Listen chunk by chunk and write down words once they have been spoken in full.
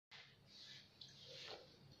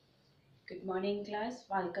Good morning class,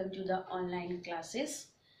 welcome to the online classes.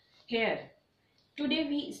 Here, today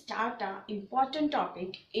we start an important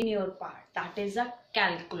topic in your part, that is a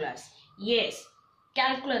calculus. Yes,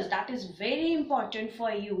 calculus, that is very important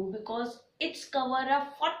for you because it's cover a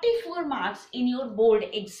 44 marks in your board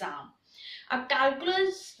exam. A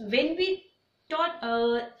calculus, when we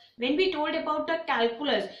told about the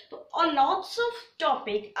calculus, so lots of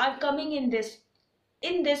topic are coming in this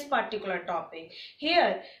particular topic.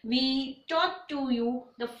 Here we taught to you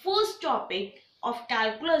the first topic of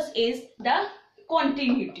calculus is the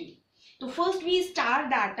continuity. So first we start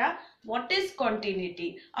data. What is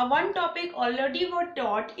continuity? One topic already was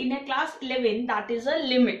taught in a class 11, that is a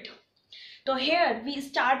limit. So here we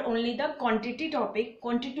start only the quantity topic,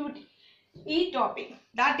 continuity topic,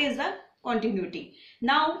 that is the continuity.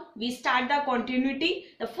 Now we start the continuity.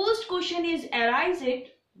 The first question is arise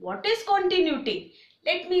it. What is continuity?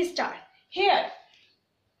 Let me start. Here,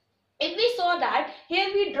 if we saw that, here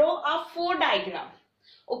we draw a 4 diagram.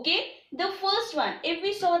 Okay, the first one, if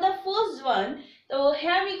we saw the first one, so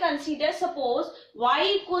here we consider, suppose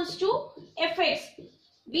y equals to fx.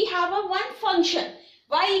 We have a one function,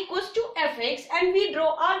 y equals to fx, and we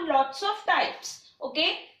draw a lots of types.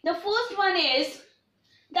 Okay, the first one is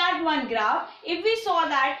that one graph. If we saw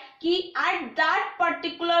that at that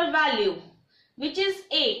particular value, which is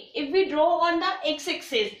a, if we draw on the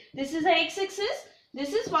x-axis, this is the x-axis,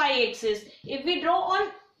 this is y-axis. If we draw on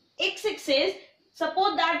x-axis,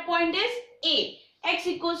 suppose that point is a, x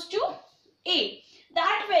equals to a,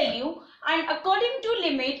 that value, and according to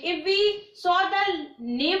limit, if we saw the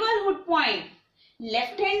neighborhood point,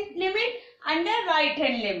 left hand limit and the right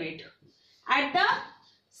hand limit at the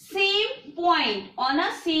same point, on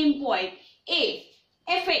a same point, a,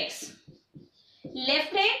 fx,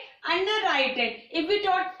 left hand and the right hand. If we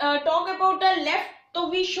talk about the left,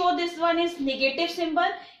 so we show this one is negative symbol.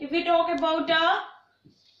 If we talk about the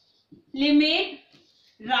limit,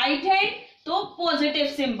 right hand, so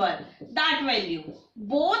positive symbol, that value.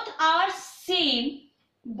 Both are same.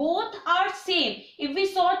 Both are same. If we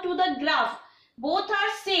saw to the graph, both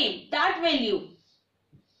are same, that value.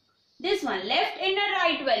 This one, left and the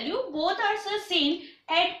right value, both are the same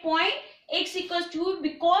at point x equals to,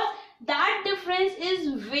 because that difference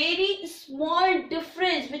is very small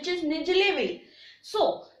difference, which is negligible.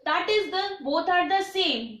 So that is the both are the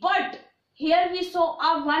same. But here we saw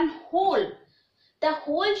a one hole. The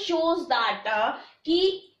hole shows that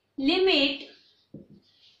key limit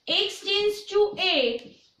x tends to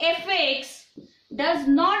a, fx does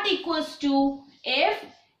not equals to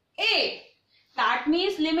fa. That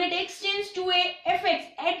means limit x tends to a, fx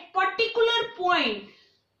at particular point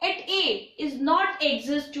at a is not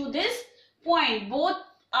exist to this point. Both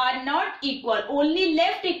are not equal. Only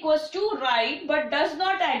left equals to right, but does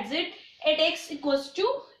not exist at x equals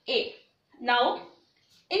to a. Now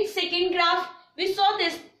in second graph we saw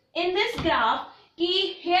this. In this graph,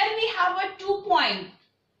 here we have a 2 point.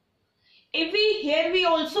 If we here we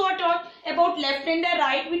also talked about left and the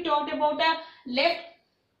right. We talked about the left.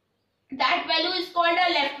 That value is called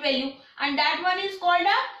a left value, and that one is called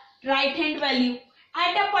a right hand value.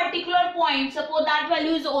 At a particular point, suppose that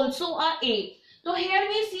value is also a. So here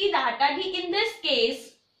we see that in this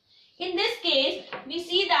case, we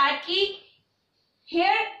see that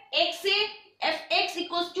here fx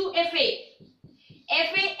equals to fa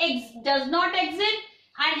does not exist,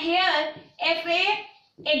 and here fa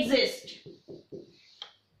exists.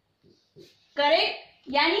 Correct?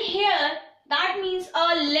 Yani here that means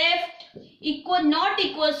a left not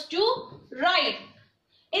equals to right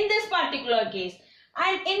in this particular case.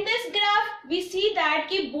 And in this graph, we see that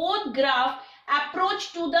both graph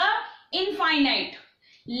approach to the infinite.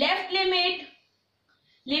 Left limit,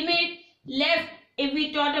 left, if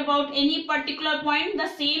we talk about any particular point, the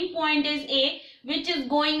same point is a, which is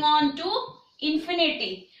going on to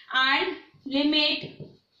infinity, and limit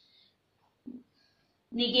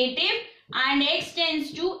negative and x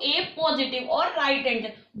tends to a positive or right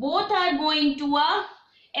hand. Both are going to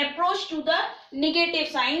approach to the negative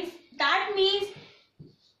signs. That means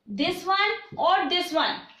this one or this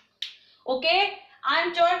one. Okay,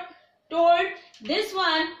 I'm told this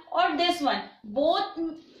one or this one.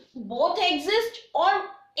 Both exist, or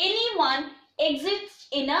any one exists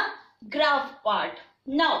in a graph part.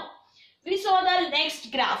 Now we saw the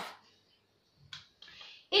next graph.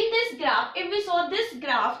 In this graph, if we saw this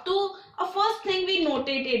graph, so first thing we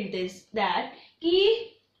noted in this that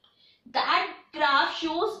graph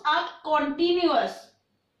shows a continuous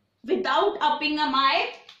without upping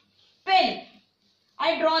my pen.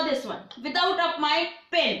 I draw this one without up my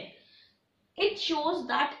pen. It shows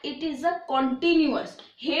that it is a continuous.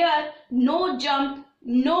 Here no jump,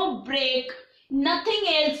 no break, nothing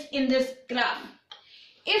else in this graph.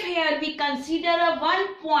 If here we consider a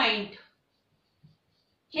one point,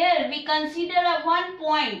 here we consider a one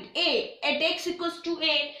point A at x equals to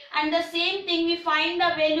A, and the same thing we find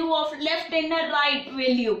the value of left and the right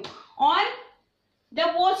value on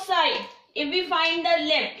the both sides. If we find the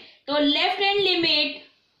left, so left hand limit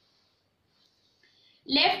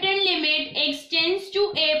x tends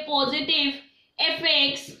to A positive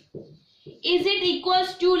fx, is it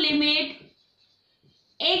equals to limit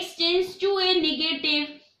x tends to A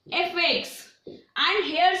negative fx, and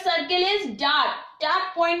here circle is dark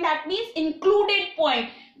point, that means included point,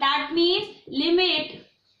 that means limit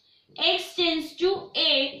x tends to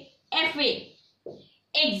A fa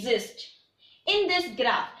exist in this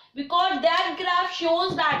graph, because that graph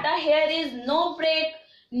shows that here is no break,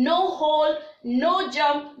 no hole, no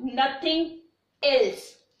jump, nothing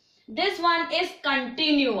else. This one is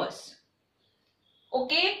continuous.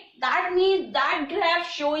 Okay, that means that graph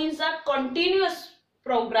shows a continuous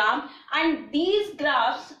program, and these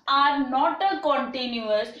graphs are not a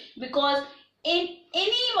continuous, because in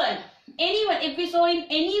anyone if we saw in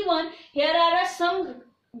anyone, here are some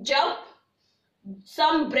jump,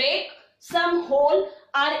 some break, some hole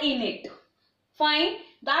are in it. Fine,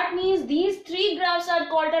 that means these three graphs are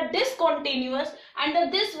called a discontinuous,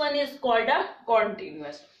 and this one is called a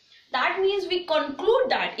continuous. That means we conclude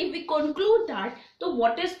that, if we conclude that, so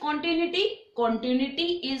what is continuity?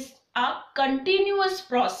 Continuity is a continuous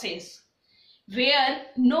process where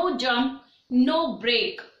no jump, no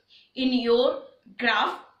break in your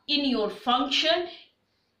graph, in your function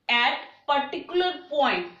at particular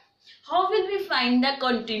point. How will we find the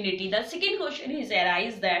continuity? The second question is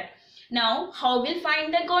arise that now how will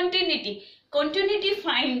find the continuity? Continuity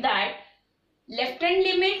find that left hand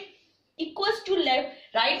limit equals to left,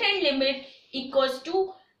 right hand limit equals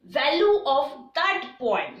to value of that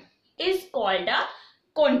point is called a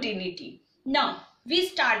continuity. Now we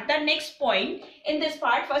start the next point in this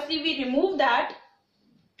part. Firstly we remove that.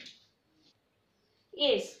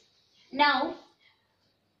 Yes. Now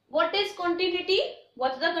what is continuity?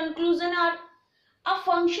 What's the conclusion are? A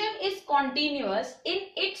function is continuous in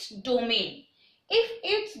its domain if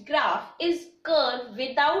its graph is curved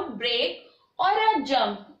without break or a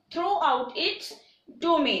jump throughout its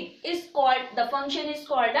domain is called, the function is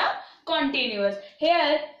called a continuous.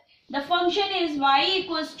 Here the function is y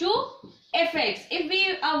equals to fx. If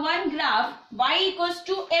we one graph y equals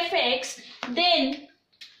to fx, then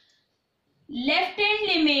left hand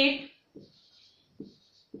limit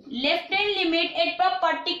at a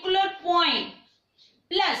particular point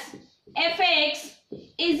plus fx,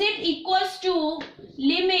 is it equals to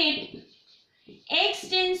limit x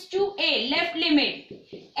tends to A, left limit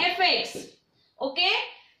fx, okay,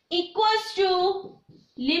 equals to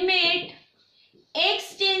limit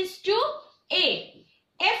x tends to A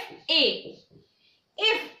fa.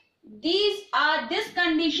 If this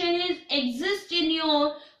condition is exist in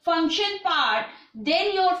your function part,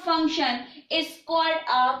 then your function is called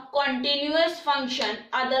a continuous function,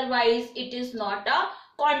 otherwise it is not a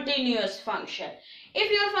continuous function.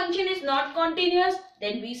 If your function is not continuous,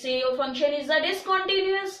 then we say your function is a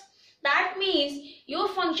discontinuous. That means your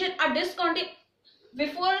function are discontinuous.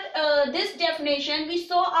 Before this definition, we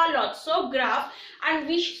saw a lots of graph and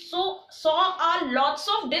we saw a lots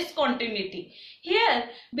of discontinuity. Here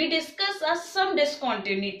we discuss some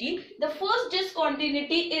discontinuity. The first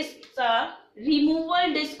discontinuity is the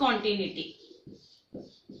removal discontinuity.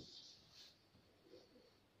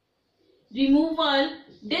 Removal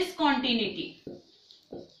discontinuity.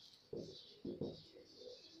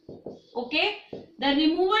 Okay, the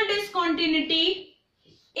removal discontinuity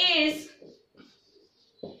is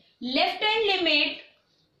left hand limit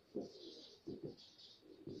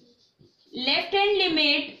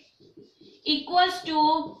equals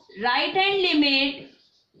to right hand limit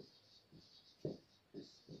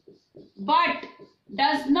but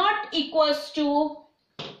does not equals to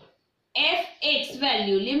fx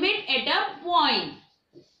value. Limit at a point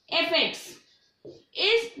fx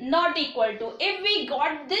is not equal to, if we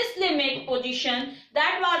got this limit position,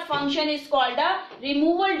 that our function is called a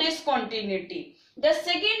removal discontinuity. The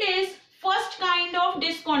second is first kind of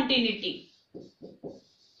discontinuity.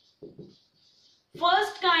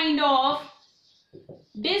 First kind of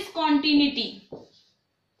discontinuity.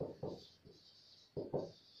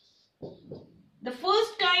 The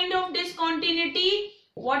first kind of discontinuity,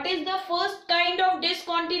 what is the first kind of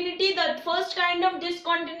discontinuity? The first kind of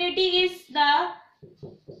discontinuity is the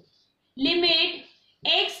limit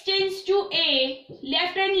x tends to A,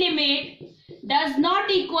 left hand limit does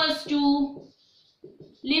not equals to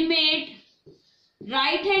limit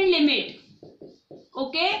right hand limit.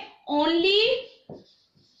 Okay, only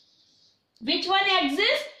which one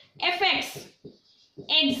exists? Fx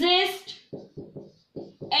exists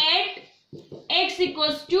at x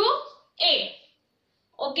equals to a.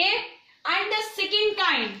 Okay, and the second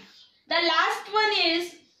kind, the last one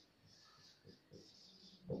is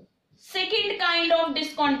second kind of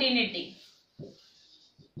discontinuity.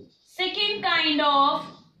 Second kind of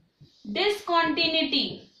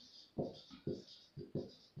discontinuity.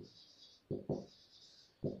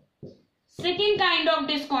 Second kind of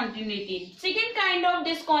discontinuity. Second kind of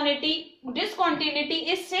discontinuity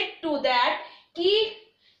is said to that कि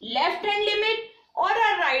left hand limit or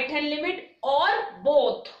a right hand limit or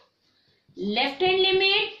both. Left hand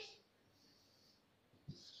limit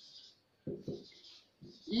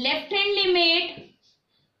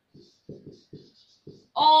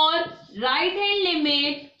or right hand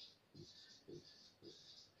limit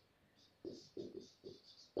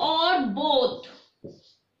or both.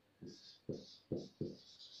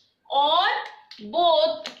 Or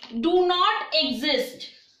both do not exist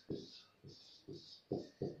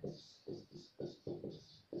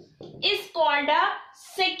is called a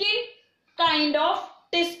second kind of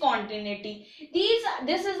discontinuity.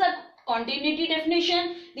 This is a continuity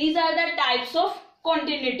definition. These are the types of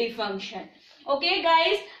continuity function. Okay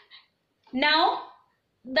guys, now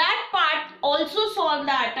that part also solve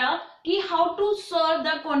that how to solve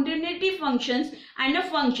the continuity functions and a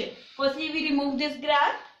function. Firstly we remove this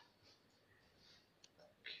graph.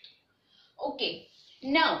 Okay,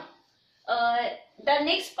 now the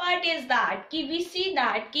next part is that we see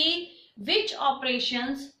that which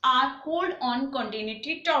operations are hold on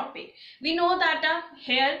continuity topic. We know that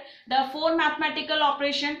here the 4 mathematical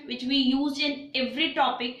operation which we use in every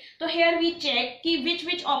topic. So here we check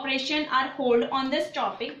which operation are hold on this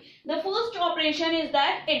topic. The first operation is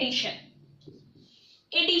that addition.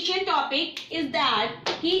 Addition topic is that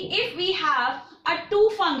if we have a 2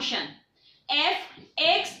 function f,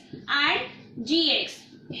 x and gx.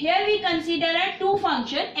 Here we consider a 2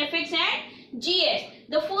 function fx and gx.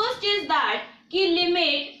 The first is that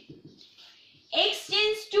limit x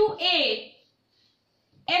tends to a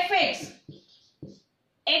fx.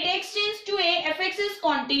 At x tends to a, fx is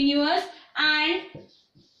continuous, and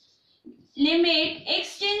limit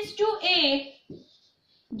x tends to a,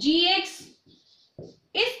 gx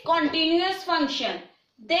is continuous function.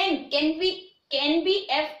 Then can be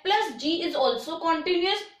f plus g is also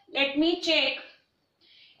continuous. Let me check.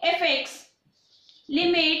 Fx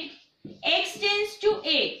limit x tends to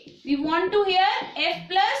a. We want to hear f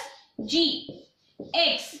plus g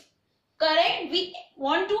x. Correct? We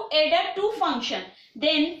want to add a 2 function.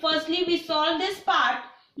 Then firstly we solve this part.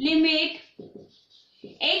 Limit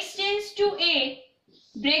x tends to a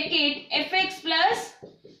bracket fx plus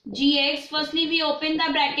gx. Firstly we open the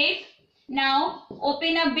bracket. Now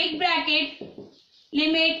open a big bracket.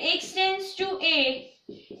 Limit x tends to a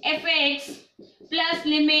fx plus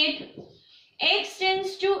limit x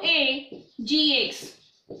tends to a gx.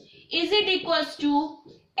 Is it equals to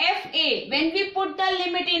fa? When we put the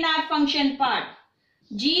limit in our function part,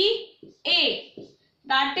 ga,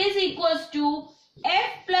 that is equals to f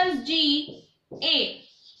plus g a.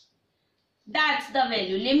 That's the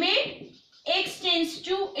value. Limit x tends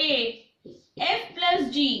to a f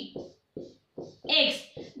plus g x.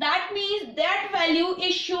 That means that value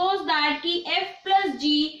it shows that f plus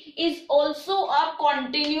g is also a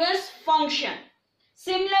continuous function.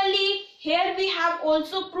 Similarly, here we have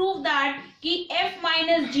also proved that f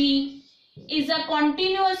minus g is a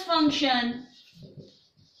continuous function,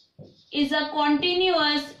 is a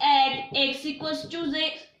continuous at x equals to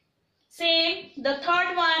z. Same, the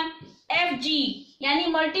third one, fg,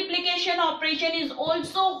 yani multiplication operation is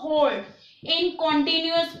also hold in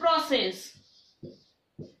continuous process.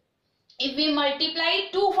 If we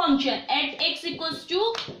multiply 2 function at x equals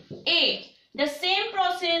to a, the same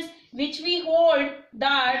process which we hold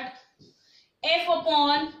that f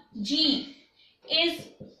upon g is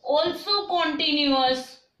also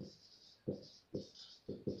continuous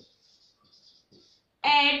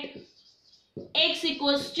at x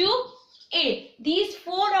equals to a. These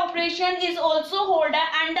 4 operation is also holder,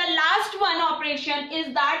 and the last one operation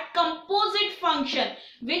is that composite function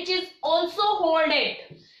which is also holded.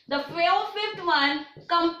 The 5th one,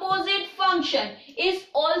 composite function, is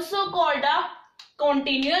also called a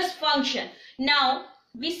continuous function. Now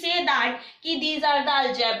we say that these are the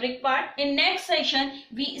algebraic part. In next session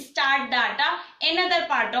we start another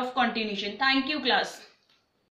part of continuation. Thank you class.